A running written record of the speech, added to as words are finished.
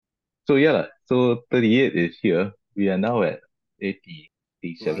So yeah, lah. So 38 is here. We are now at 80,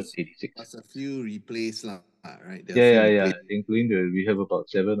 87, Plus, 86. plus a few replays lah, right? There are a Yeah, few yeah, yeah. replays, Including we have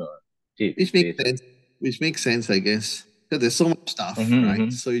about seven or eight which makes replays. sense. Which makes sense, I guess, because there's so much stuff, Mm-hmm, right?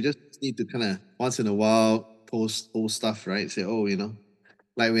 mm-hmm. So you just need to kind of once in a while post old stuff, right? Say, oh,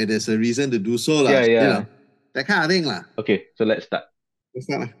 like where there's a reason to do so, lah. Yeah, yeah. That kind of thing, lah. Okay, so let's start. What's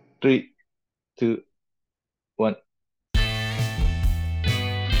that, lah? Three, two, one.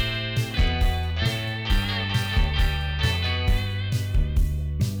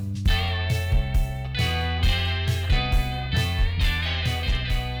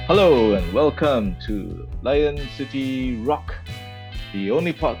 Hello and welcome to Lion City Rock, the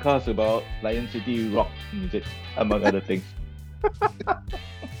only podcast about Lion City rock music, among other things.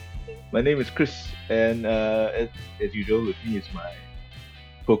 My name is Chris, and as usual, with me is my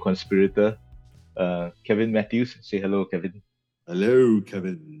co-conspirator, Kevin Matthews. Say hello, Kevin. Hello,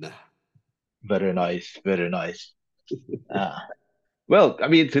 Kevin. Very nice, very nice. Well, I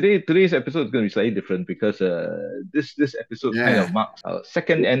mean, today's episode is going to be slightly different because this episode kind of Yeah, marks our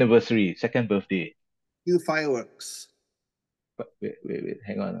second anniversary, second birthday. few fireworks. But wait,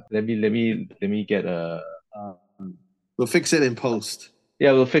 hang on. Let me get a. We'll fix it in post.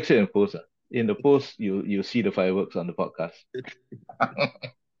 Yeah, we'll fix it in post. In the post, you'll see the fireworks on the podcast.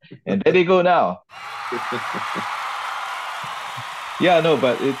 And there they go now. Yeah, no,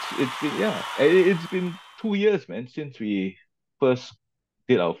 but it's been 2 years, man, since we first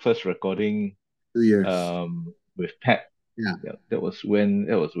did our first recording 2 years. with Pat. Yeah. Yeah, that was when,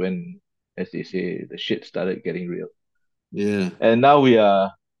 as they say, the shit started getting real. Yeah. And now we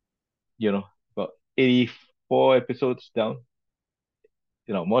are, about 84 episodes down.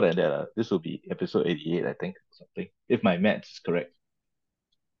 More than that. This will be episode 88, I think, or something, if my maths is correct.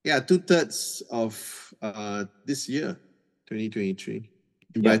 Yeah, 2/3 of this year, 2023.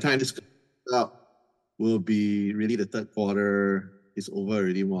 And by Yeah. the time this comes out, will be really the third quarter is over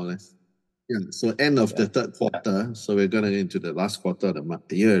already, more or less. Yeah, so end of the third quarter. So we're gonna get into the last quarter of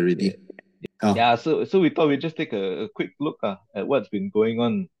the year already. Oh, Yeah, so we thought we'd just take a quick look at what's been going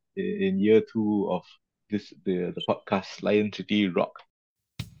on in year two of the podcast Lion City Rock.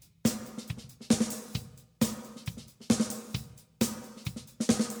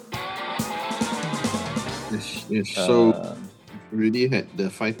 yes. So Um, really had the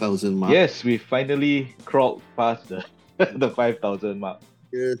 5,000 mark. yes, we finally crawled past the the 5,000 mark.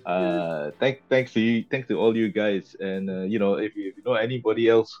 Yes. Thanks to all you guys, and if you know anybody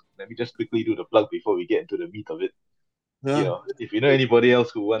else, let me just quickly do the plug before we get into the meat of it. Huh? If you know anybody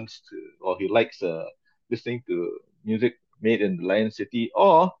else who wants to or who likes listening to music made in Lion City,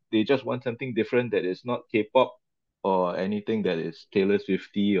 or they just want something different that is not K-pop or anything that is Taylor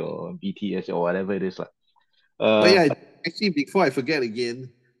Swifty or BTS or whatever it is like. Oh yeah, actually before I forget again,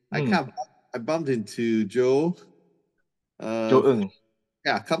 Hmm, I bumped into Joe Joe uh Ng.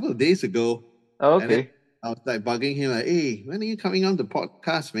 yeah, a couple of days ago. Oh, And then okay. I was like bugging him, like, hey, when are you coming on the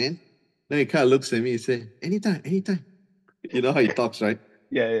podcast, man? Then he kind of looks at me and say, anytime, anytime. You know how he talks, right?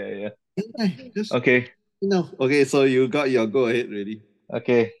 Yeah. Anytime, just, Okay, Okay, so you got your go ahead ready.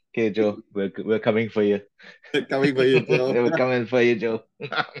 okay, Joe. We're coming for you. Coming for you, Joe. We're coming for you, Joe.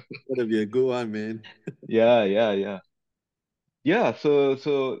 It's gonna be a good one, man. Yeah. Yeah,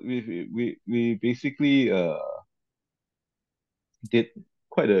 so we basically did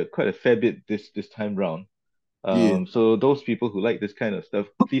quite a fair bit this time round. Yeah. So those people who like this kind of stuff,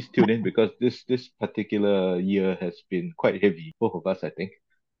 please tune in because this particular year has been quite heavy, both of us, I think.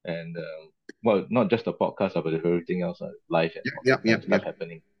 And well, not just the podcast, but everything else, life and all that kind of stuff Yep.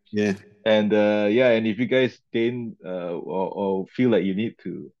 happening. Yeah. And and if you guys didn't or feel like you need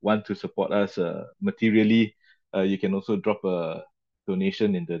to want to support us materially, you can also drop a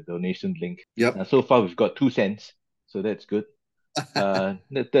donation in the donation link. Yep. So far we've got 2 cents, so that's good.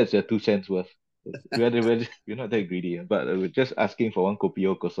 That's your 2 cents worth. We're not that greedy, but we're just asking for one kopi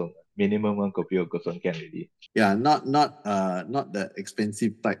o kosong. Minimum one kopi o kosong can already. Yeah, not the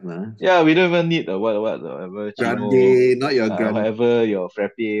expensive type, nah. Yeah, we don't even need whatever chino, Grande, not your grande. whatever your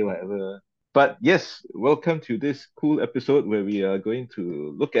frappe, whatever. But yes, welcome to this cool episode where we are going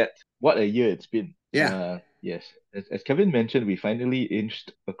to look at what a year it's been. Yeah. Yes, as Kevin mentioned, we finally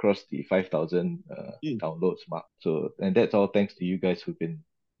inched across the 5,000 downloads mark. So, and that's all thanks to you guys who've been,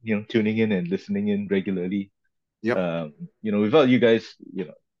 tuning in and listening in regularly. Yep. Without you guys,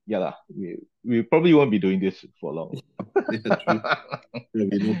 yeah lah, we probably won't be doing this for long. Yeah, true. There'll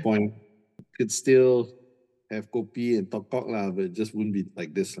be no point. Could still have kopi and tokok lah, but it just wouldn't be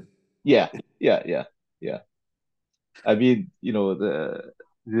like this. Yeah. I mean,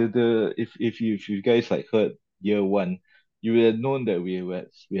 if you guys like heard year one, you would have known that we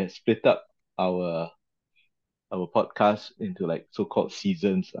had split up our our podcast into like so-called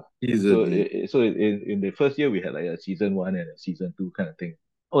seasons. So Easily. in the first year we had like a season one and a season two kind of thing.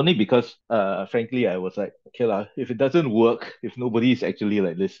 Only because frankly I was like, okay lah, if it doesn't work, if nobody is actually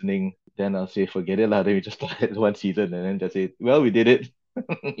like listening, then I'll say forget it lah. Then we just start at one season and then just say, well, we did it.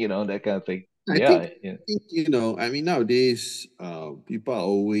 That kind of thing. I Yeah, think I mean, nowadays, people are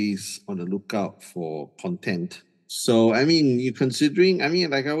always on the lookout for content. So, I mean, you considering, I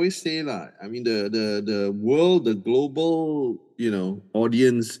mean, like I always say, lah, I mean, the world, the global,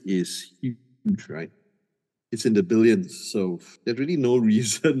 audience is huge, right? It's in the billions. So there's really no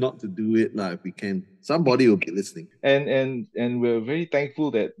reason not to do it, lah, if we can. Somebody will be listening. and we're very thankful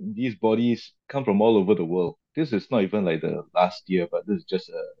that these bodies come from all over the world. This is not even like the last year, but this is just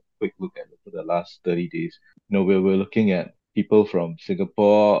a quick look at it for the last 30 days. We're looking at people from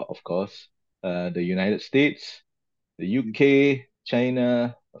Singapore, of course, the United States, the UK,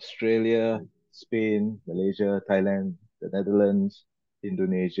 China, Australia, Spain, Malaysia, Thailand, the Netherlands,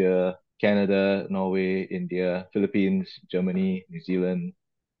 Indonesia, Canada, Norway, India, Philippines, Germany, New Zealand,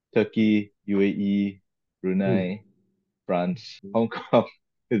 Turkey, UAE, Hmm. Brunei, France, Hong Kong,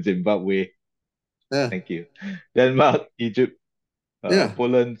 Zimbabwe. Yeah. Thank you. Denmark, Egypt, Yeah.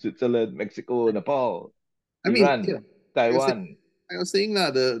 Poland, Switzerland, Mexico, Nepal, I mean, Iran, I was saying,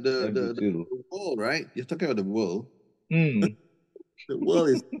 Taiwan, the, and the, the, Brazil. the world, right? You're talking about the world. Hmm. The world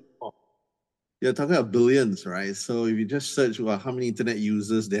is, you're talking about billions, right? So if you just search how many internet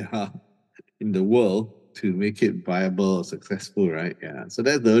users there are in the world to make it viable or successful, right? Yeah. So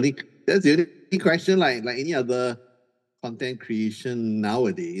that's the only question, like any other content creation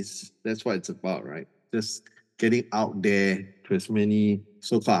nowadays. That's what it's about, right? Just getting out there to as many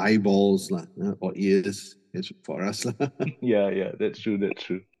so-called eyeballs or ears as for us. Yeah, that's true. That's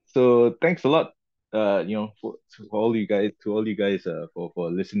true. So thanks a lot, for all you guys,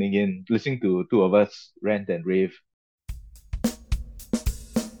 for listening to two of us rant and rave.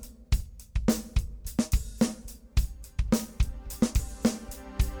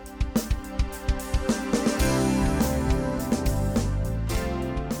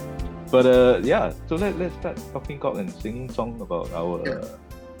 But yeah, so let's start talking cock and singing song about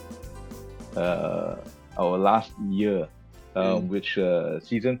uh our last year, Yeah. which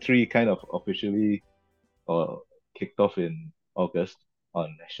season three kind of officially kicked off in August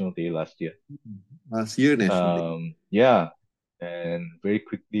on National Day last year. Last year, National Day. Yeah, and very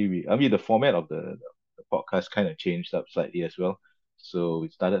quickly I mean the format of the podcast kind of changed up slightly as well. So we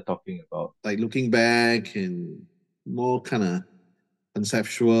started talking about Like looking back and more kind of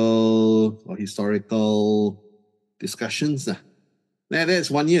conceptual or historical discussions. That's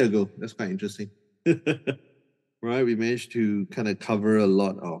 1 year ago. That's quite interesting. Right, we managed to kind of cover a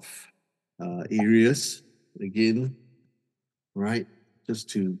lot of areas again, right? Just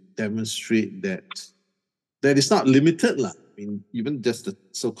to demonstrate that it's not limited, lah. I mean, even just the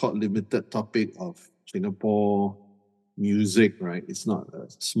so-called limited topic of Singapore music, right? It's not a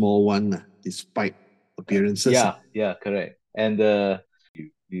small one, despite appearances. yeah, correct. And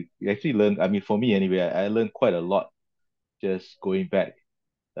you actually learn. I mean, for me anyway, I learned quite a lot just going back,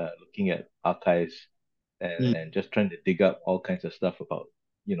 looking at archives Mm. and just trying to dig up all kinds of stuff about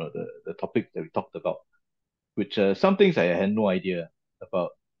the topics that we talked about, which some things I had no idea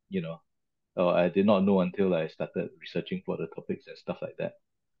about, you know, or I did not know until I started researching for the topics and stuff like that.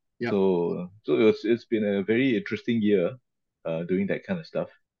 Yep. So it's been a very interesting year, doing that kind of stuff.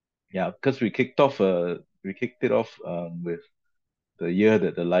 Yeah, because we kicked it off with the year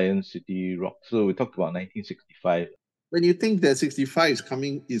that the Lion City rocked. So we talked about 1965. When you think that 65 is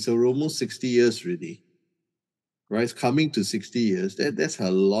coming, it's almost 60 years really, right? It's coming to 60 years. That's a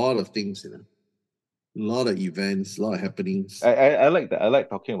lot of things, a lot of events, a lot of happenings. I like that. I like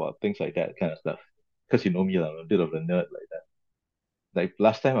talking about things like that kind of stuff. Because you know me, I'm a bit of a nerd like that. Like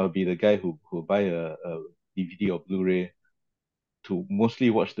last time I'll be the guy who buy a DVD or Blu-ray to mostly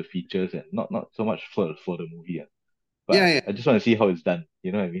watch the features and not so much for the movie. Yeah, But yeah, I just want to see how it's done.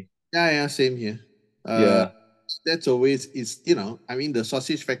 You know what I mean? yeah. Same here. Uh, Yeah. that's always it's I mean the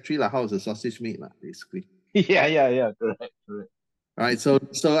sausage factory like how is the sausage made basically. Yeah. Correct. All right, so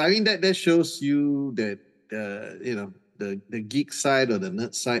I mean that shows you that the geek side or the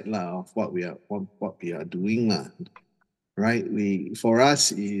nerd side of what we are doing right? We for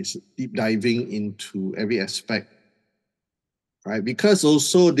us is deep diving into every aspect, right? Because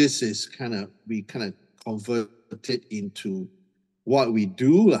also this is we kind of convert it into what we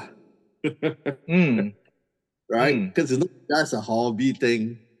do lah. Mm, Right? mm. Because it's not just a hobby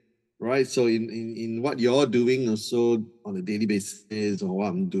thing, right? So in what you're doing also on a daily basis or what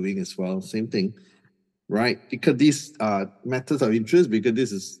I'm doing as well, same thing. right? Because these are matters of interest, because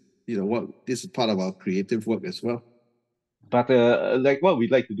this is, what this is part of our creative work as well. But like what we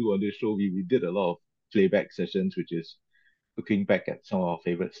like to do on this show, we did a lot of playback sessions, which is looking back at some of our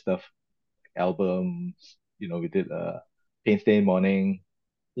favorite stuff, albums. We did Pain Stain Morning,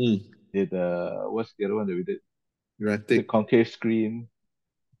 Mm. did what's the other one that we did? The Erratic. Concave Scream,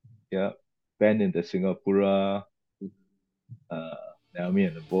 yeah, Band in the Singapura, uh, Naomi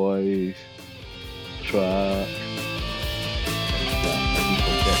and the Boys, Truck, and yeah, I do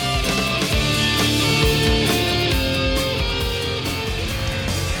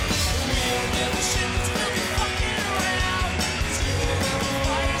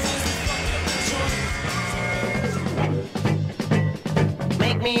forget some others.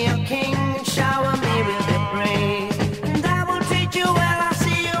 Make me a king and shower me with your praise. And I will treat you well, I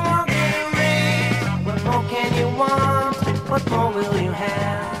see you walking in rain. What more can you want? What more will you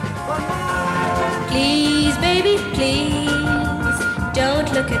have? What more? Please, baby, please, don't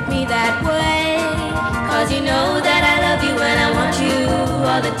look at me that way. 'Cause you know that I love you and I want you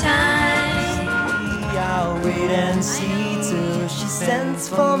all the time. I'll wait and see till she sends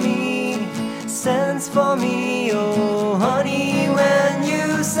for me. Sends for me, oh honey, when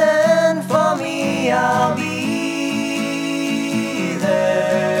you send for me, I'll be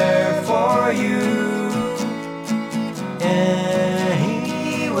there for you.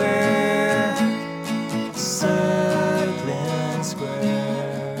 Anywhere, Circling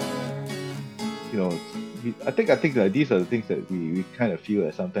Square. I think that these are the things that we kind of feel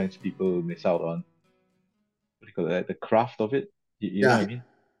that sometimes people miss out on. What do you call it? The craft of it. You know what Yeah. I mean?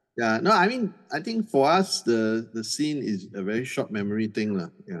 Yeah. No, I mean, I think for us, the scene is a very short memory thing. Lah.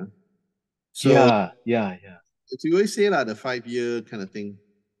 Yeah. So Yeah, yeah, yeah. as you always say, like the 5 year kind of thing,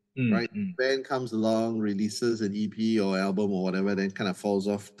 Mm, right? mm, Band comes along, releases an EP or album or whatever, then kind of falls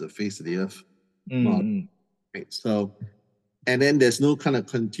off the face of the earth. mm, More, mm. right? So, and then there's no kind of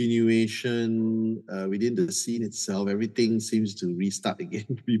continuation within the scene itself. Everything seems to restart again,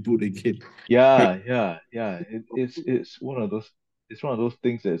 reboot again. Yeah, yeah, yeah. It's one of those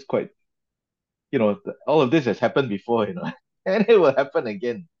things that is quite, all of this has happened before, and it will happen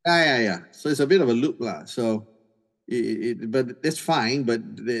again. Yeah, yeah, yeah. So it's a bit of a loop, lah. So, but that's fine. But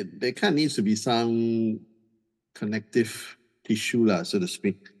there kind of needs to be some connective tissue, lah, so to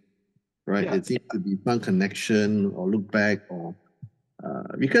speak. Right? Yeah. There seems to be some connection or look back, or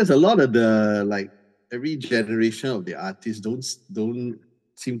because a lot of the like every generation of the artists don't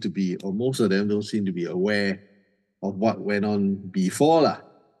seem to be, or most of them don't seem to be aware of what went on before, lah.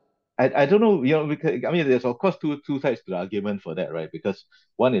 I don't know, because I mean, there's of course two sides to the argument for that, right? Because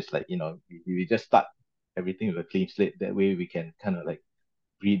one is like, we just start everything with a clean slate. That way we can kind of like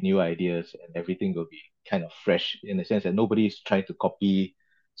breed new ideas and everything will be kind of fresh in the sense that nobody's trying to copy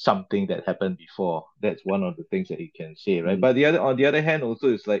something that happened before. That's one of the things that you can say, right? Mm. But on the other hand, also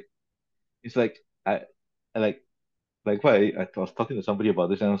it's like I like what I was talking to somebody about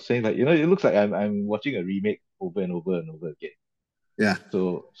this and I was saying like, it looks like I'm watching a remake over and over and over again. Yeah,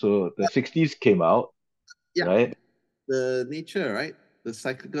 So the 60s came out, yeah. right? The nature, right? The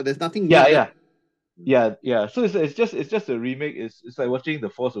cyclical. There's nothing new Yeah, under. yeah. Yeah, yeah. So it's just a remake. It's like watching The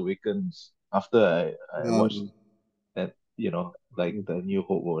Force Awakens after I watched Um, that, like the New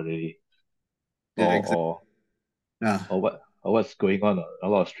Hope already, yeah, or exactly. or Yeah, or what's going on a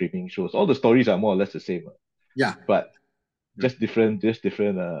lot of streaming shows. All the stories are more or less the same, yeah, but yeah, just different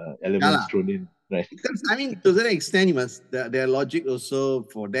yeah, elements lah. thrown in, right? Because I mean, to that extent, you must their logic also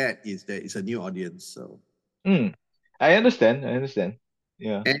for that is that it's a new audience. So Mm, I understand. I understand.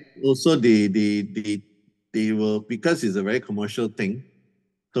 Yeah, and also they will, because it's a very commercial thing.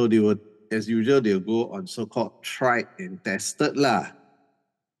 So they will, as usual, they'll go on so-called tried and tested lah.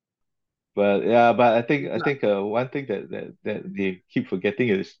 but I think one thing that they keep forgetting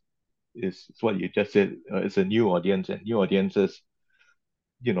is what you just said. It's a new audience, and new audiences,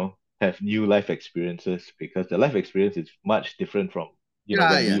 have new life experiences because the life experience is much different from,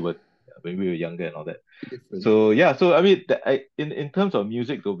 Yeah, when yeah, we were younger and all that. different. So yeah, so I mean, in terms of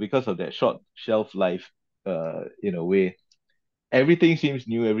music though, because of that short shelf life, in a way, everything seems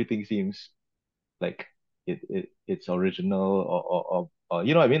new. Everything seems like it's original or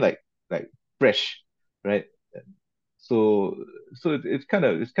you know what I mean, like fresh, right? So it's kind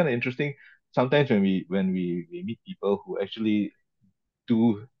of interesting sometimes when we meet people who actually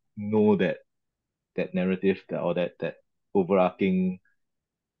do know that narrative or that overarching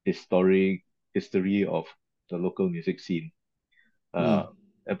historic history of the local music scene. Mm,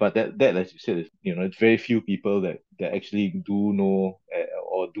 Uh, but that, as you said, is, it's very few people that actually do know,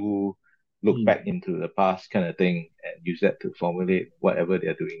 or do look mm. back into the past kind of thing and use that to formulate whatever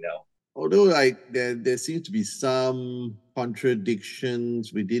they're doing now. although like there seems to be some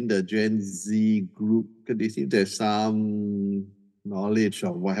contradictions within the Gen Z group, because they seem there's some knowledge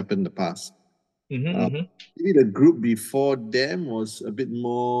of what happened in the past. Maybe the group before them was a bit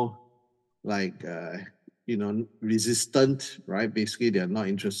more like resistant, right? Basically, they're not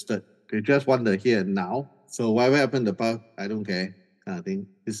interested. They just want the here and now. So whatever happened in the past, I don't care. Kind of thing.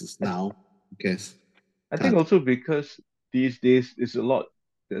 This is now. Who cares? I think also because these days is a lot.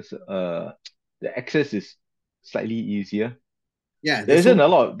 There's the access is slightly easier. Yeah, There there's so isn't a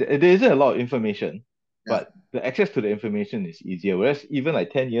lot. There isn't a lot of information, yeah. but the access to the information is easier. Whereas even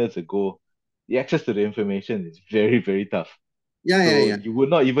like 10 years ago, the access to the information is very very tough. Yeah, yeah, So yeah. you would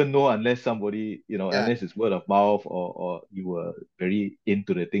not even know unless somebody, Yeah. unless it's word of mouth or you were very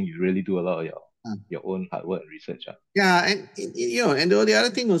into the thing. You really do a lot of your own hard work and research. Yeah, and and the other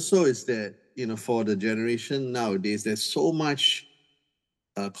thing also is that for the generation nowadays, there's so much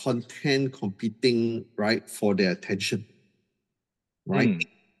content competing, right, for their attention, right? Mm.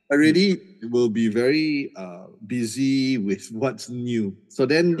 Already will be very busy with what's new. So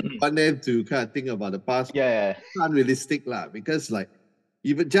then you want them to kind of think about the past. Yeah, It's unrealistic lah, because like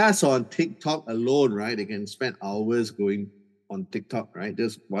even just on TikTok alone, right? They can spend hours going on TikTok, right?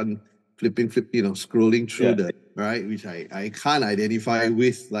 Just one scrolling through yeah. the right, which I can't identify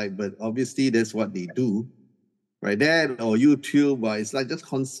with, like, but obviously that's what they do, right? That or YouTube, it's like just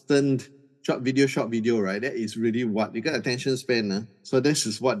constant short video, right? That is really what you got attention span. So this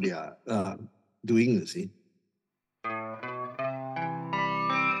is what they are doing, you see.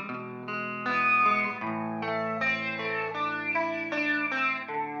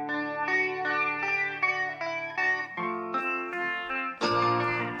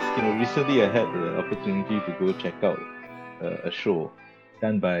 Recently I had the opportunity to go check out a show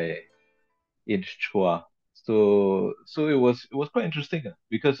done by Inch Chua. So it was quite interesting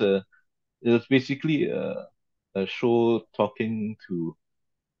because it was basically a show talking to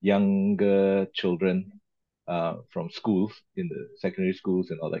younger children from schools in the secondary schools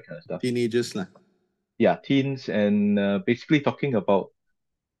and all that kind of stuff. Teenagers lah. Yeah, teens and basically talking about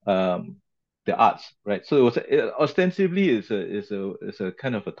um, the arts, right? So ostensibly is a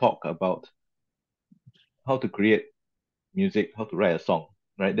kind of a talk about how to create music, how to write a song,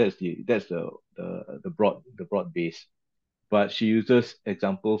 right? That's the broad base. But she uses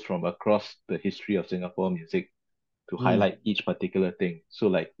examples from across the history of Singapore music to highlight each particular thing. So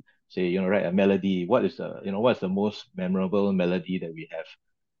like say, write a melody. What's the most memorable melody that we have,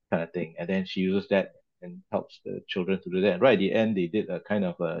 kind of thing. And then she uses that and helps the children to do that. And right at the end, they did a kind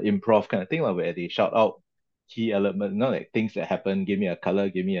of improv kind of thing, like, where they shout out key element, not like things that happen. Give me a color,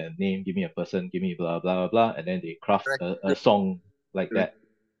 give me a name, give me a person, give me blah blah blah blah, and then they craft Correct. a song like Correct.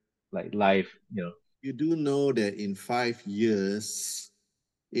 that, like live. You do know that in 5 years,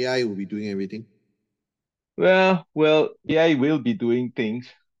 AI will be doing everything. Well, AI will be doing things.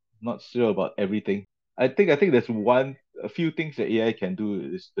 Not sure about everything. I think there's a few things that AI can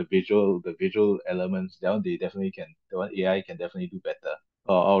do is the visual elements. That one they definitely can. The one AI can definitely do better,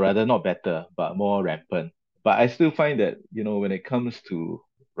 or rather not better, but more rampant. But I still find that when it comes to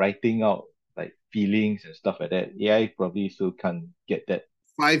writing out like feelings and stuff like that, AI probably still can't get that.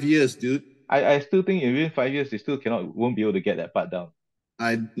 5 years, dude. I still think within 5 years they still won't be able to get that part down.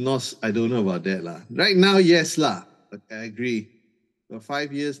 I don't know about that lah. Right now, yes lah. I agree. But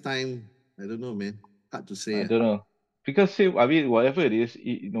 5 years time, I don't know, man. Hard to say. I don't know. Because say, I mean, whatever it is,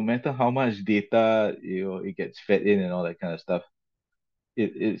 no matter how much data it gets fed in and all that kind of stuff,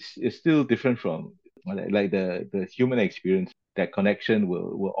 it's still different from like the human experience. That connection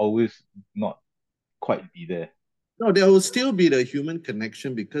will always not quite be there. No, there will still be the human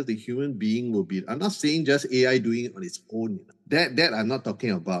connection because the human being will be. I'm not saying just AI doing it on its own. That I'm not talking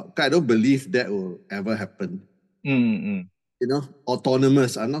about. I don't believe that will ever happen. Mm-hmm.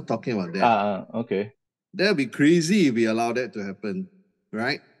 Autonomous. I'm not talking about that. Okay. That would be crazy if we allow that to happen,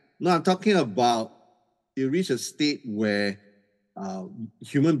 right? No, I'm talking about you reach a state where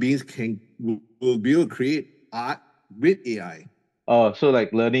human beings will be able to create art with AI. Oh, so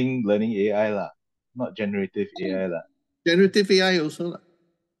like learning AI lah, not generative AI lah. Generative AI also lah.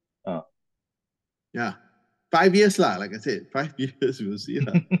 Oh. Yeah. 5 years lah, like I said, 5 years we'll see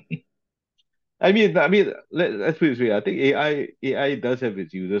lah. I mean, let's put it this way. I think AI does have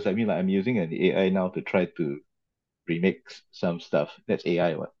its users. I mean, like I'm using an AI now to try to remix some stuff. That's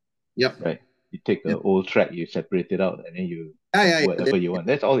AI, what? Yep. Right. You take an old track, you separate it out, and then you Yeah, whatever you want.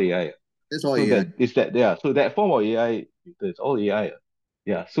 That's all AI. That's all So AI. so that form of AI, it's all AI.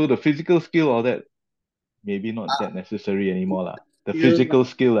 Yeah. So the physical skill, all that, maybe not that necessary anymore lah. The physical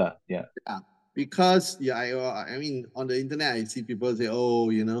skill lah. Yeah. Because I mean, on the internet, I see people say, oh,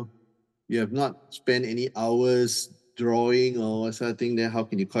 you have not spent any hours drawing or something, then how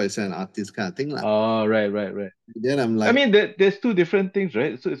can you call yourself an artist kind of thing? Oh, right. Then I'm I like, mean, there's two different things,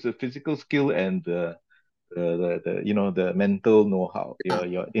 right? So it's a physical skill and the mental know-how,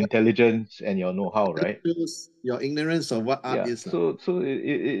 your intelligence and your know-how, right? shows your ignorance of what art Yeah. is. So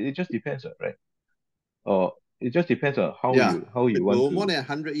it just depends, right? Or it just depends on Yeah. how you want More to. than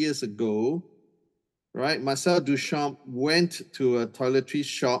 100 years ago, right? Marcel Duchamp went to a toiletry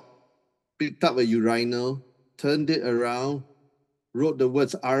shop, picked up a urinal, turned it around, wrote the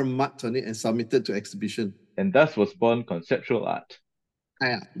words Armat on it, and submitted to exhibition. And thus was born conceptual art.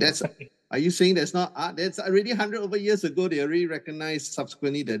 Yeah, that's. Are you saying that's not art? That's already 100 over years ago. They already recognized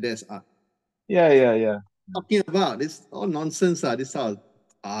subsequently that that's art. Yeah. Talking about this all nonsense. These are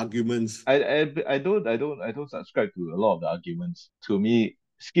arguments. I don't subscribe to a lot of the arguments. To me,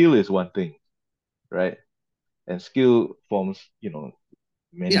 skill is one thing, right? And skill forms,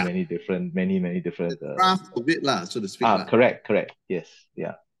 Yeah, many different. craft of it lah, so to speak lah. Correct. Yes,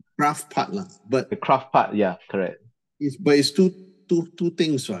 yeah. Craft part lah. But The craft part, yeah, correct. it's two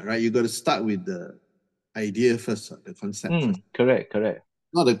things, right? You got to start with the idea first, the concept first. Correct.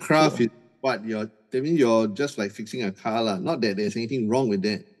 Not the craft So, is what you're just like fixing a car lah. Not that there's anything wrong with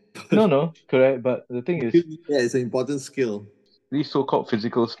that. no, correct. But the thing is, Yeah, it's an important skill. these so-called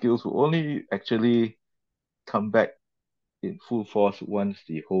physical skills will only actually come back in full force once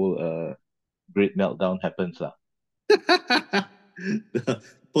the whole great meltdown happens, lah.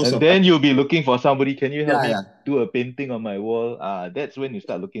 Post And of then you'll be looking for somebody. Can you help me yeah. do a painting on my wall? That's when you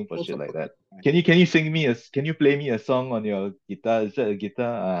start looking for Post shit of like that. Can you sing me can you play me a song on your guitar? Is that a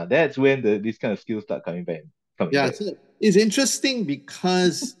guitar? That's when these kind of skills start coming back. Yeah, so it's interesting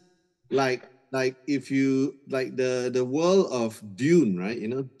because like if you like the world of Dune, right? You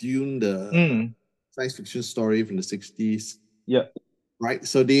know, Dune, the science fiction story from the 60s. Yeah. Right.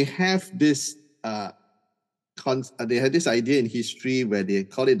 So they have this they had this idea in history where they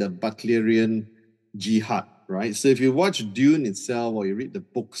call it the Butlerian jihad, right? So if you watch Dune itself or you read the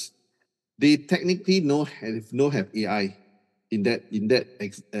books, they technically have AI in that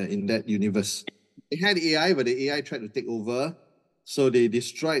universe. They had AI, but the AI tried to take over. So they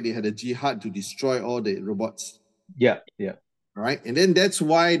had a jihad to destroy all the robots. Yeah. Right? And then that's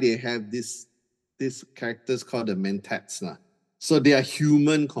why they have these characters called the mentats. So they are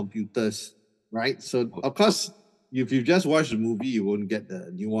human computers, right? So of course, if you just watch the movie, you won't get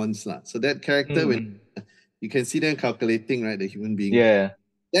the nuance. So that character, when you can see them calculating, right, the human being. Yeah.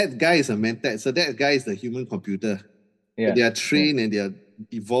 That guy is a mentat. So that guy is the human computer. Yeah. So they are trained and they are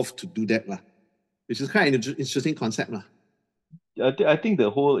evolved to do that, which is kind of an interesting concept. I think the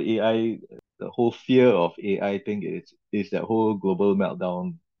whole AI, the whole fear of AI thing is that whole global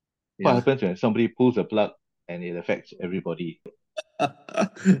meltdown. What happens when somebody pulls a plug and it affects everybody?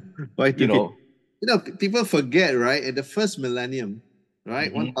 People forget, right? At the first millennium,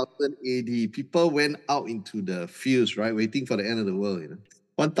 right, 1000 AD, people went out into the fields, right, waiting for the end of the world.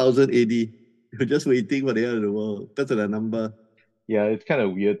 1000 AD, you're just waiting for the end of the world. That's the number. Yeah, it's kind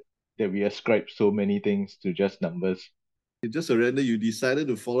of weird that we ascribe so many things to just numbers. You just surrender. You decided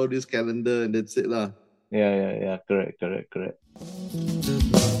to follow this calendar, and that's it, lah. Yeah. Correct.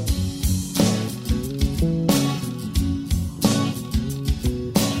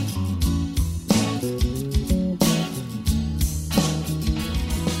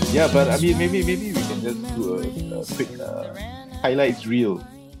 Yeah, but I mean, maybe we can just do a quick highlights reel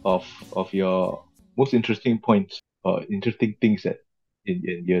of your most interesting points or interesting things that in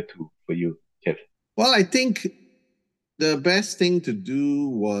year 2 for you, Kev. Well, I think the best thing to do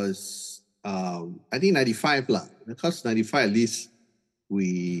was I think 95 lah. Because 95 at least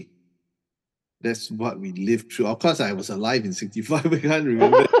that's what we lived through. Of course, I was alive in 65. I can't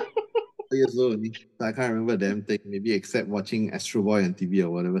remember. Years old only. So I can't remember a damn thing. Maybe except watching Astro Boy on TV or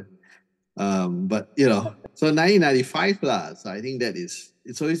whatever. But so 1995 lah. So I think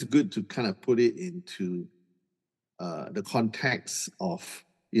it's always good to kind of put it into the context of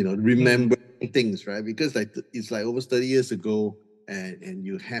remembering things, right? Because it's like almost 30 years ago, and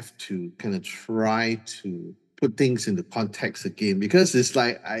you have to kind of try to put things into context again, because it's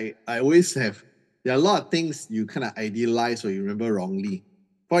like I always have, there are a lot of things you kind of idealize or you remember wrongly.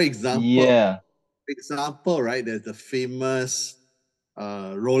 For example, right, there's the famous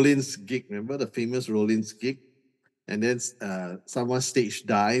Rollins gig. Remember the famous Rollins gig? And then someone stage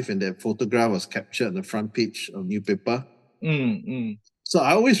dive, and that photograph was captured on the front page of newspaper. So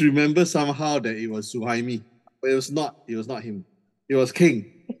I always remember somehow that it was Suhaimi, but it was not. It was not him. It was King.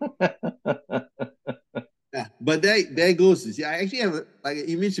 Yeah, but there goes. You see, I actually have an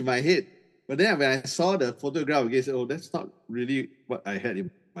image in my head. But then when I saw the photograph again, I said, "Oh, that's not really what I had in."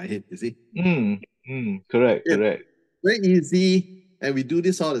 my head, you see. Correct, Yeah. correct. Very easy, and we do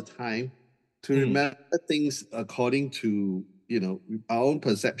this all the time to Mm. remember things according to, our own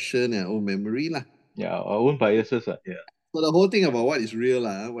perception and our own memory. Lah. Yeah, our own biases. Yeah, So the whole thing about what is real,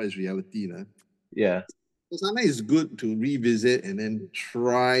 what is reality. yeah. So sometimes it's good to revisit and then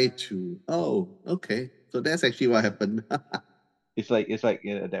try to, oh, okay. So that's actually what happened. It's like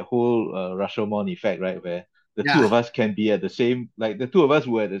that whole Rashomon effect, right? Where the two of Yeah, us can be at the same, like the two of us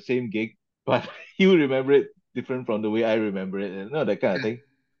were at the same gig, but you remember it different from the way I remember it, and that kind of yeah, thing.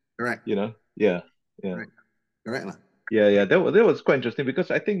 correct. Yeah, yeah. Correct. Correct. Lah. Yeah. That was quite interesting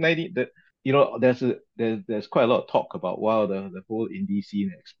because I think 90 that there's quite a lot of talk about wow the whole indie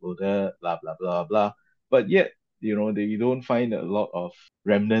scene exploded, blah blah blah blah, but yet you don't find a lot of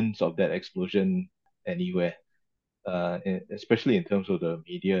remnants of that explosion anywhere, especially in terms of the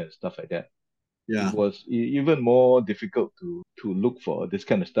media and stuff like that. It Yeah. was even more difficult to look for this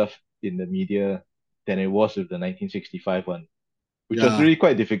kind of stuff in the media than it was with the 1965 one, which was Yeah. really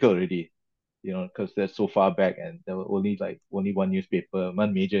quite difficult already, because that's so far back and there were only one newspaper,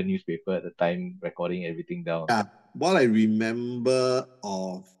 one major newspaper at the time recording everything down. Yeah. What I remember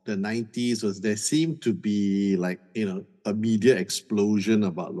of the 90s was there seemed to be like, a media explosion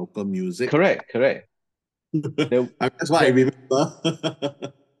about local music. Correct. That's what I remember.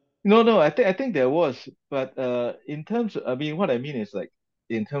 No, I think there was, but in terms, I mean, what I mean is like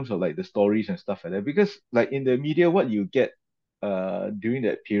in terms of like the stories and stuff like that, because like in the media, what you get during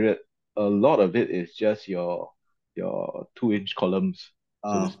that period, a lot of it is just your 2-inch columns,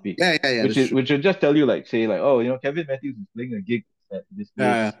 so to speak, yeah, which that's is true. which will just tell you like say like, oh, Kevin Matthews is playing a gig at this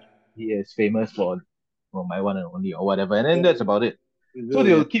Yeah, place, he is famous for my one and only or whatever, and then yeah. that's about it. So Yeah.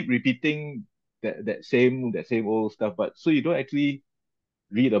 they'll keep repeating that same old stuff, but so you don't actually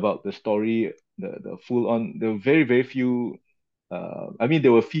read about the story, the full on. There were very very few. I mean,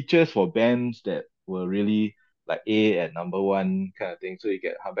 there were features for bands that were really like A at number one kind of thing. So you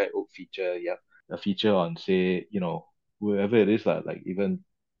get Humpback Oak feature, yeah, a feature on say whoever it is like even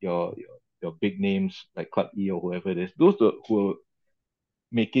your big names like Club E or whoever it is. Those who are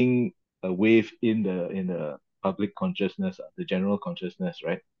making a wave in the public consciousness, the general consciousness,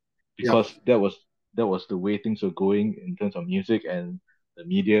 right? Yeah. Because that was the way things were going in terms of music, and the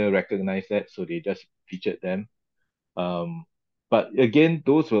media recognized that, so they just featured them. But again,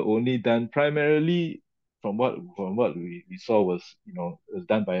 those were only done primarily from what we saw was it was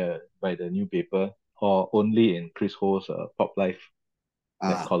done by the new paper or only in Chris Ho's Pop Life,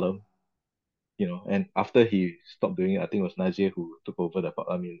 that Ah, column. And after he stopped doing it, I think it was Nazir who took over the.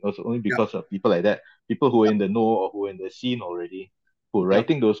 I mean, it was only yeah, because of people like that, people who were in the know or who were in the scene already, who were yeah,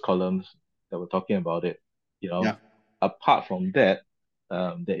 writing those columns that were talking about it. You know, yeah, Apart from that,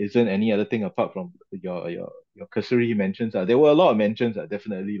 there isn't any other thing apart from your cursory mentions. There were a lot of mentions,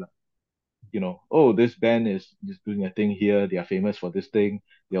 definitely. Like, oh, this band is just doing a thing here. They are famous for this thing.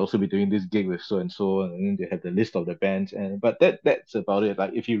 They also be doing this gig with so and then they have the list of the bands. And but that's about it.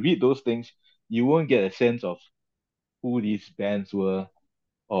 Like if you read those things, you won't get a sense of who these bands were,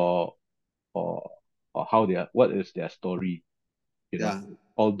 or or or what is their story. You know, yeah.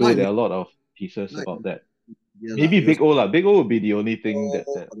 although Not, there are a lot of pieces not about that. yeah, lah. Maybe Because Big O lah. Big O would be the only thing that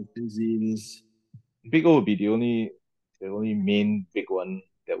all the fanzines, Big O would be the only main big one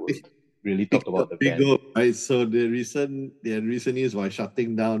that would really talk about the big band. go, right? So the recent news was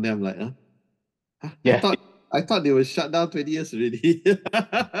shutting down. Then I'm like, huh? Huh? I Yeah. thought I thought they were shut down 20 years already.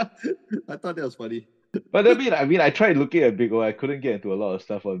 I thought that was funny. But I tried looking at Big O. I couldn't get into a lot of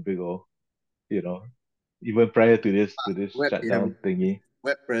stuff on Big O, you know, even prior to this Web, yeah, shutdown thingy.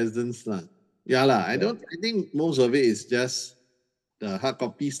 web presence lah. Yeah lah. I Yeah. don't. I think most of it is just the hard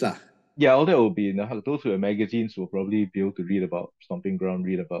copies lah. Yeah, all that will be in those who are magazines will probably be able to read about Stomping Ground,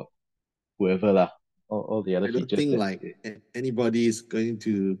 read about whoever lah. All the other I don't features think that like anybody is going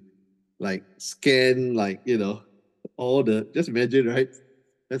to like scan all the. Just imagine, right?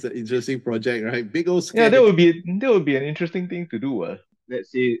 That's an interesting project, right? Big old yeah, scan. that would be an interesting thing to do.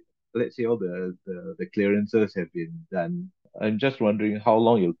 Let's say all the clearances have been done. I'm just wondering how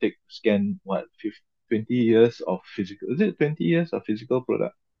long it'll take to scan 20 years of physical. Is it 20 years of physical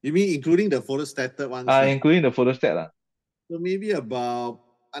product? You mean including the photostated ones lah? Including the photostat lah. So maybe about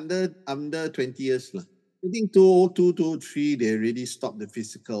under 20 years lah. I think 2002, 2003, they already stopped the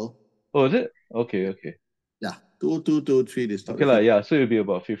physical. Oh, is it? Okay. Yeah, 2002, 2003, they stopped Okay the lah, physical. yeah. So it'll be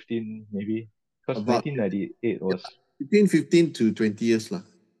about 15 maybe. Because About 1998 was. between 15 to 20 years lah.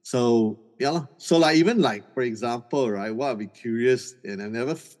 So yeah lah. So like even like for example, right? What I'd be curious, and I've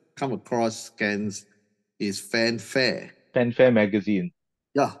never come across scans, is Fanfare. Fanfare magazine.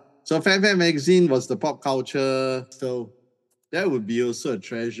 Yeah. So Fanfare magazine was the pop culture. So that would be also a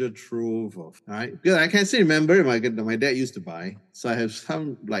treasure trove of, all right? Because I can still remember my dad used to buy. So I have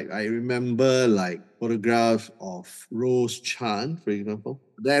some, like, I remember like photographs of Rose Chan, for example.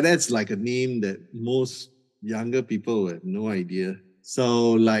 That's like a name that most younger people have no idea.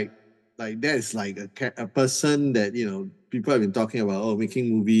 So like that's like a person that, you know, people have been talking about, oh, making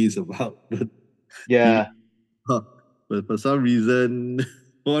movies about, but Yeah. but for some reason,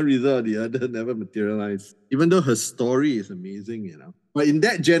 one reason or the other, never materialized. Even though her story is amazing, you know. But in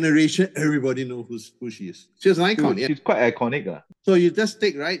that generation, everybody knows who she is. She's an icon, yeah. She's quite iconic. So you just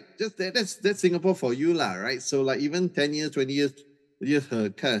take, right? Just that's Singapore for you, lah, right? So like even 10 years, 20 years,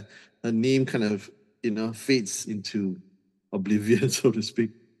 her name kind of, you know, fades into oblivion, so to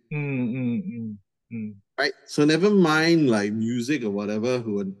speak. Right? So never mind like music or whatever,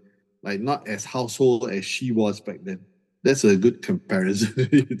 who were like not as household as she was back then. That's a good comparison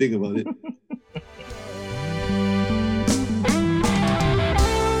if you think about it.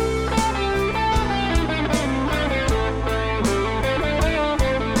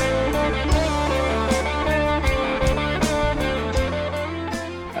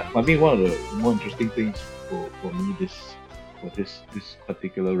 I mean, one of the more interesting things for me for this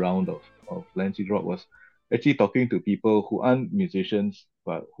particular round of Lancy Drop was actually talking to people who aren't musicians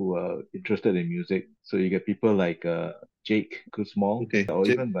but who are interested in music. So you get people like Jake Kusmall, Okay, or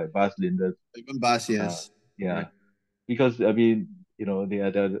Jake. even by Bas Linders. Even Bass, yes. Yeah, Right. because I mean, you know,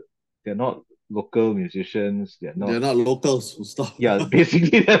 they're not local musicians. They're They're not. not locals who stop. Yeah,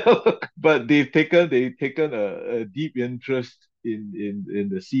 basically, but they've taken a deep interest in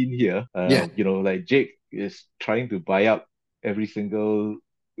the scene here. Yeah. You know, like Jake is trying to buy up every single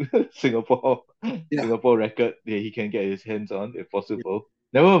Singapore Yeah. Singapore record that he can get his hands on, if possible.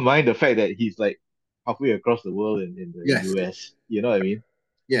 Never mind the fact that he's like halfway across the world in the Yes. US. You know what I mean?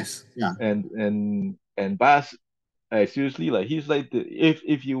 Yes. Yeah. And Bass, seriously, like he's like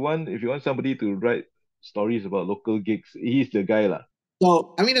if you want somebody to write stories about local gigs, he's the guy lah.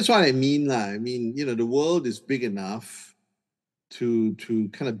 So I mean that's what I mean, lah. I mean, you know, the world is big enough to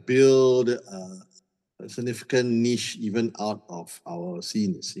kind of build a significant niche even out of our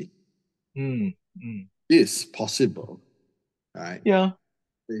scene, you see. Mm, mm. It is possible, right? Yeah.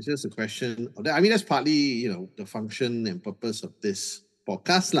 It's just a question of that. I mean, that's partly, you know, the function and purpose of this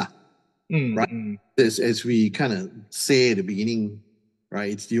podcast, lah. Mm, Right. mm. As we kind of say at the beginning,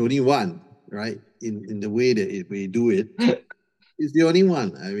 right? It's the only one, right? In the way that we do it, it's the only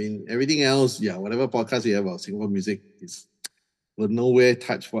one. I mean, everything else, yeah, whatever podcast we have about Singapore music is will nowhere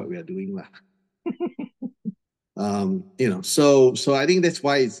touch what we are doing, lah. You know, so I think that's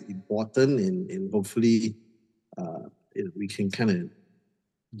why it's important, and hopefully, you know, we can kind of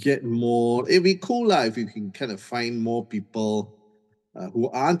get more. It'd be cool, lah, if you can kind of find more people who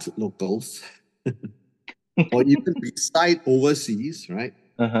aren't locals, or even beside overseas, right?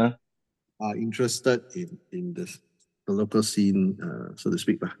 Uh-huh. Are interested in the local scene, so to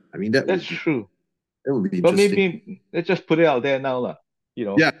speak, lah. I mean, that That's would be true. interesting. But maybe let's just put it out there now lah. You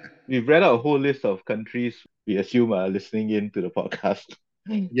know, Yeah. we've read out a whole list of countries we assume are listening in to the podcast.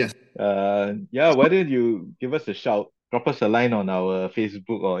 Yes. Yeah, why don't you give us a shout? Drop us a line on our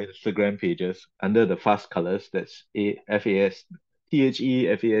Facebook or Instagram pages under the Fast Colors. That's FASTHEFASTCOLORS.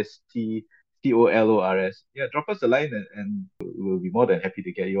 Yeah, drop us a line and we'll be more than happy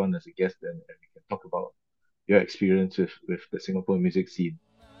to get you on as a guest and we can talk about your experience with the Singapore music scene.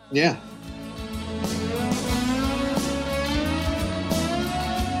 Yeah.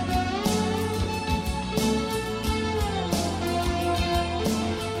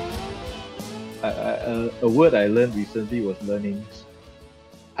 A word I learned recently was learnings.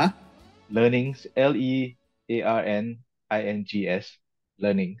 Huh? Learnings, LEARNINGS,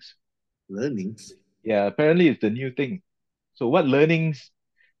 learnings. Learnings. Yeah, apparently it's the new thing. So what learnings,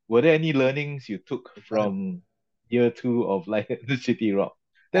 were there any learnings you took from year two of like the City Rock?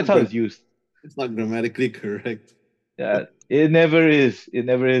 That's how it's used. It's not grammatically correct. Yeah, it never is. It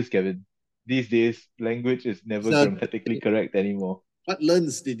never is, Kevin. These days, language is never So- grammatically correct anymore. What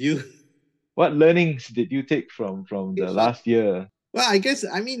learns did you? What learnings did you take from the It's last year? Well, I guess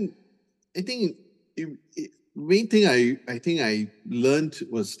I mean I think main thing I think I learned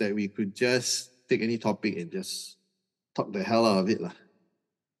was that we could just take any topic and just talk the hell out of it, lah.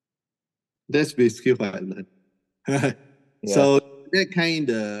 That's basically what I learned. Yeah. So that kind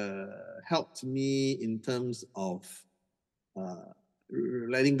of helped me in terms of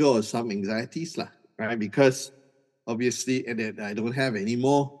letting go of some anxieties, lah, right? Because obviously, and that I don't have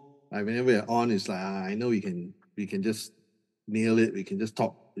anymore. Whenever we're on, it's like I know we can just nail it. We can just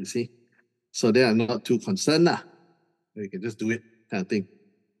talk. You see, so then I'm not too concerned, lah. We can just do it, kind of thing.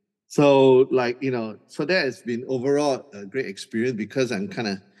 So like, so that has been overall a great experience because I'm kind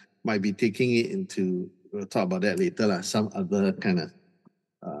of might be taking it into, we'll talk about that later, some other kind of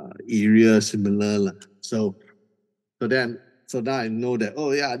area similar. So so then so now I know that,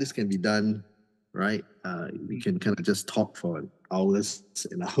 oh yeah, this can be done, right? We can kind of just talk for hours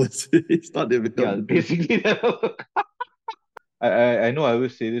and hours. It's not difficult Yeah, to do. basically. I know I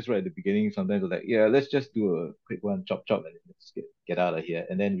always say this right at the beginning. Sometimes like, yeah, let's just do a quick one, chop chop, and let's get out of here.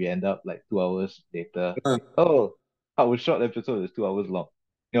 And then we end up like 2 hours later. Uh, Oh, our short episode is 2 hours long.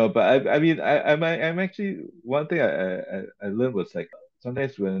 But I mean, I'm actually one thing I learned was like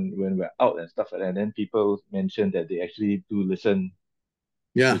sometimes when we're out and stuff like that, and then people mention that they actually do listen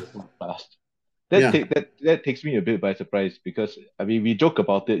to yeah, the podcast. yeah. That takes me a bit by surprise because I mean we joke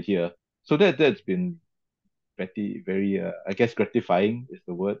about it here, so that's been very I guess gratifying is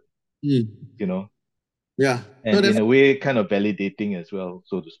the word, Mm, you know, yeah. No, and in a way kind of validating as well,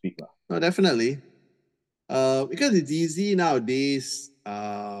 so to speak. no, definitely. Because it's easy nowadays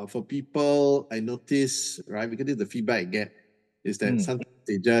for people, I notice, right? Because this is the feedback I get, is that Mm, sometimes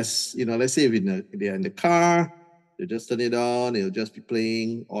they just, let's say if they're in the car, they just turn it on, it'll just be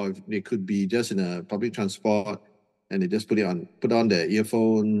playing, or if they could be just in a public transport and they just put on their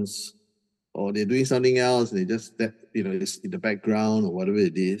earphones, or they're doing something else and they just that it's in the background or whatever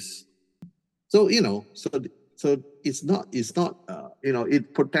it is. So it's not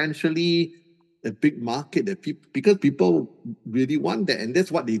it potentially a big market that people because people really want that and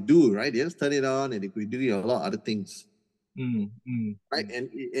that's what they do, right? They just turn it on and they could do a lot of other things, right?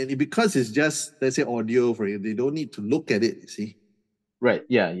 mm. Because it's just, let's say, audio for you, they don't need to look at it. You see, Right.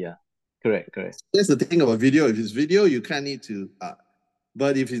 Yeah. Correct. that's the thing about video. If it's video, you can't need to.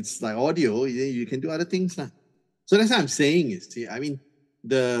 But if it's like audio, you can do other things now. So that's what I'm saying. Is see, I mean,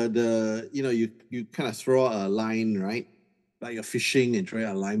 the you kind of throw a line, right? Like you're fishing and throwing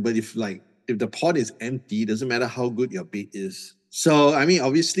a line. But if the pot is empty, it doesn't matter how good your bait is. So I mean,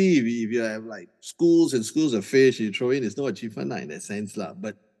 obviously, if you have like schools and schools of fish, you throw in, it's no achievement in that sense, lah.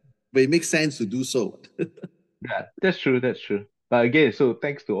 But it makes sense to do so. Yeah, that's true. That's true. But again, so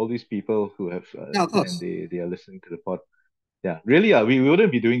thanks to all these people who have Yeah, of and course. they are listening to the pod. Yeah, really. We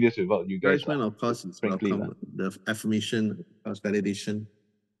wouldn't be doing this without you guys, Encouragement, of course, is frankly. welcome. The affirmation, of course, validation.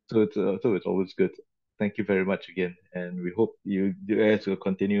 So it's always good. Thank you very much again, and we hope you guys will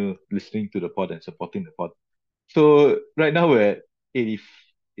continue listening to the pod and supporting the pod. So right now we're at 80,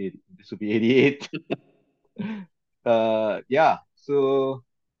 80 this will be 88. Yeah. So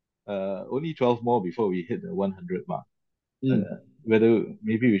only 12 more before we hit the 100 mark. Mm. Whether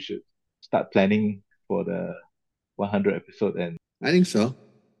maybe we should start planning for the 100 episode and I think so.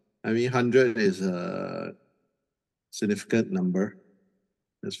 I mean, 100 is a significant number,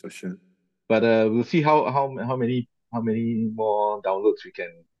 that's for sure. but we'll see how many more downloads we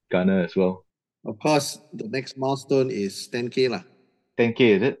can garner as well. Of course, the next milestone is 10K lah. 10K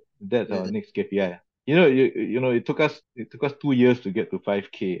is it? That's our Yeah. next KPI. You know, it took us 2 years to get to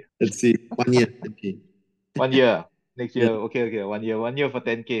 5K. Let's see, 1 year. Okay. 1 year. Next Yeah, year, okay, 1 year for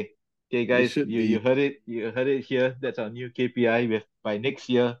 10K. Okay, it guys, should you be. heard it. You heard it here. That's our new KPI. By next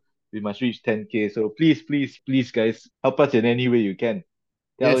year, we must reach 10K. So please, guys, help us in any way you can.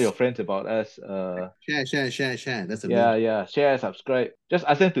 Tell your Yes. friends about us. Share. That's the Yeah, main. yeah. Share, subscribe. Just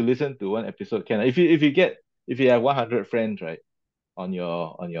ask them to listen to one episode. Can if you have 100 friends, right, on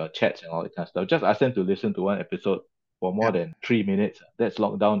your chats and all that kind of stuff, just ask them to listen to one episode for more Yeah. than 3 minutes. That's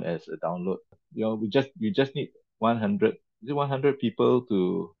locked down as a download. We just need 100. Is it 100 people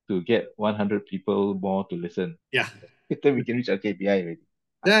to get 100 people more to listen? Yeah. Then we can reach our KPI already.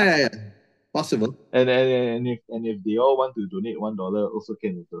 Yeah. Possible. And if they all want to donate $1 also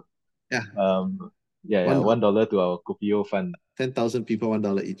can also. Yeah. Yeah, $1. $1 to our Kopio fund. 10,000 people,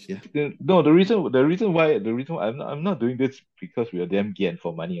 $1 each. Yeah. No, the reason why I'm not doing this because we are damn gian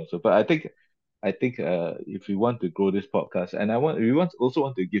for money also. But I think if we want to grow this podcast, and also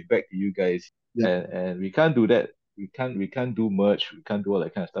want to give back to you guys, Yeah. and we can't do that. We can't do merch. We can't do all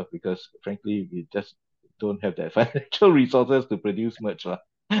that kind of stuff because frankly we just don't have that financial resources to produce merch lah.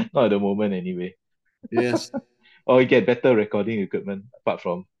 Not at the moment anyway. Yes. Or we get better recording equipment apart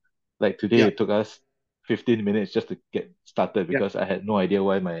from like today Yeah. it took us 15 minutes just to get started Yeah. because I had no idea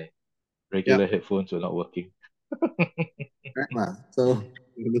why my Yeah. regular headphones were not working. Right lah. So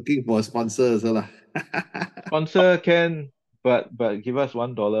we're looking for a sponsor also lah. Sponsor can, but give us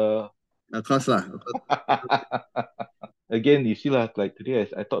 $1. Of course lah. Again, you see, like today,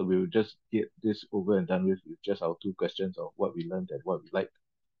 I thought we would just get this over and done with just our two questions of what we learned and what we liked,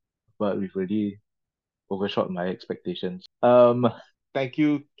 but we've already overshot my expectations. Thank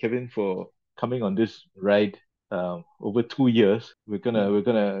you, Kevin, for coming on this ride. over 2 years. We've got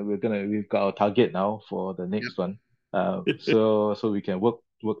our target now for the next one. So we can work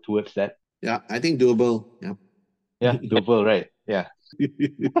towards that. Yeah, I think doable. Yeah. Yeah, doable, right? Yeah.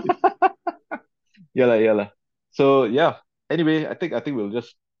 Yeah lah. So yeah. Anyway, I think we'll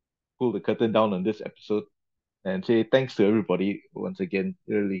just pull the curtain down on this episode and say thanks to everybody once again.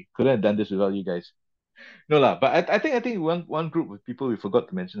 Really couldn't have done this without you guys. No lah, but I think one group of people we forgot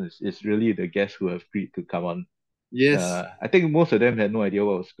to mention is really the guests who have agreed to come on. Yes. I think most of them had no idea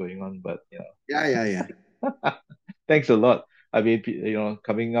what was going on, but Yeah. thanks a lot. I mean,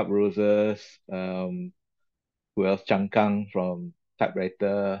 coming up roses. Who else? Chang Kang from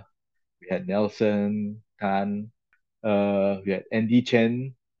Typewriter. We had Nelson Tan. We had Andy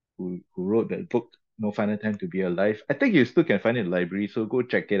Chen, who wrote that book, No Final Time to Be Alive. I think you still can find it in the library, so go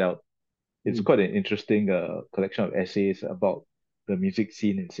check it out. It's quite an interesting collection of essays about the music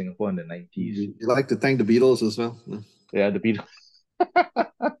scene in Singapore in the 90s. You like to thank the Beatles as well. Yeah, the Beatles.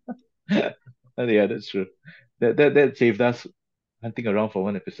 Yeah, that's true. That saved us hunting around for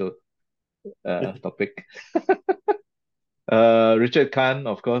one episode topic. Richard Kahn,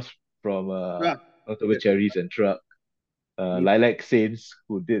 of course, from Notable Cherries and Truck. Lilac Saints,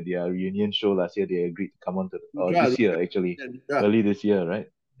 who did their reunion show last year, they agreed to come on to this year actually, early this year, right?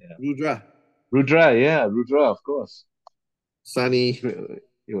 Yeah. Rudra, of course. Sunny.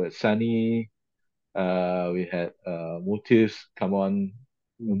 It was Sunny. We had Motives come on.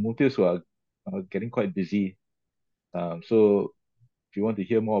 The Motives were getting quite busy. So if you want to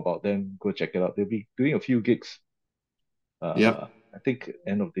hear more about them, go check it out. They'll be doing a few gigs. I think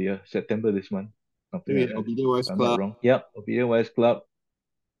end of the year, September this month. Maybe Obedient Wise I'm Club. not wrong. Yeah, Obedient Wise Club.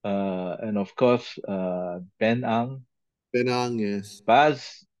 And of course, Ben Ang, Yes.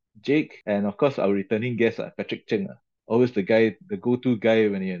 Baz, Jake, and of course our returning guest, Patrick Cheng. Always the go-to guy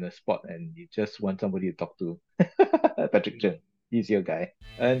when you're in a spot and you just want somebody to talk to. Patrick Cheng, he's your guy.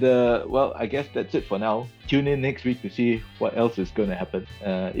 And well, I guess that's it for now. Tune in next week to see what else is going to happen,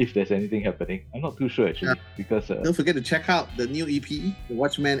 if there's anything happening. I'm not too sure actually, because don't forget to check out the new Ep80, the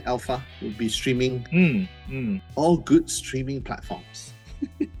Watchman Alpha, will be streaming all good streaming platforms.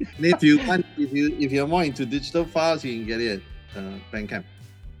 And if you're more into digital files, you can get it at Bandcamp.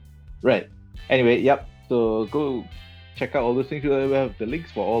 Right. Anyway, yep. So go check out all those things. We'll have the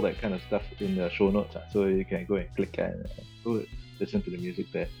links for all that kind of stuff in the show notes, so you can go and click and go listen to the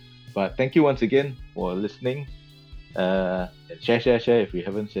music there. But thank you once again for listening. And share if we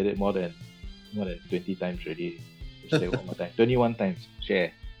haven't said it more than 20 times already. We'll say it one more time. 21 times.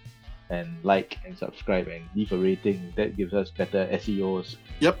 Share and like and subscribe and leave a rating. That gives us better SEOs.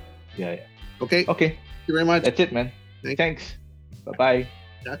 Yep. Yeah. Okay. Thank you very much. That's it, man. Thanks. Bye-bye.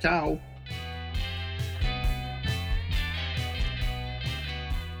 Ciao.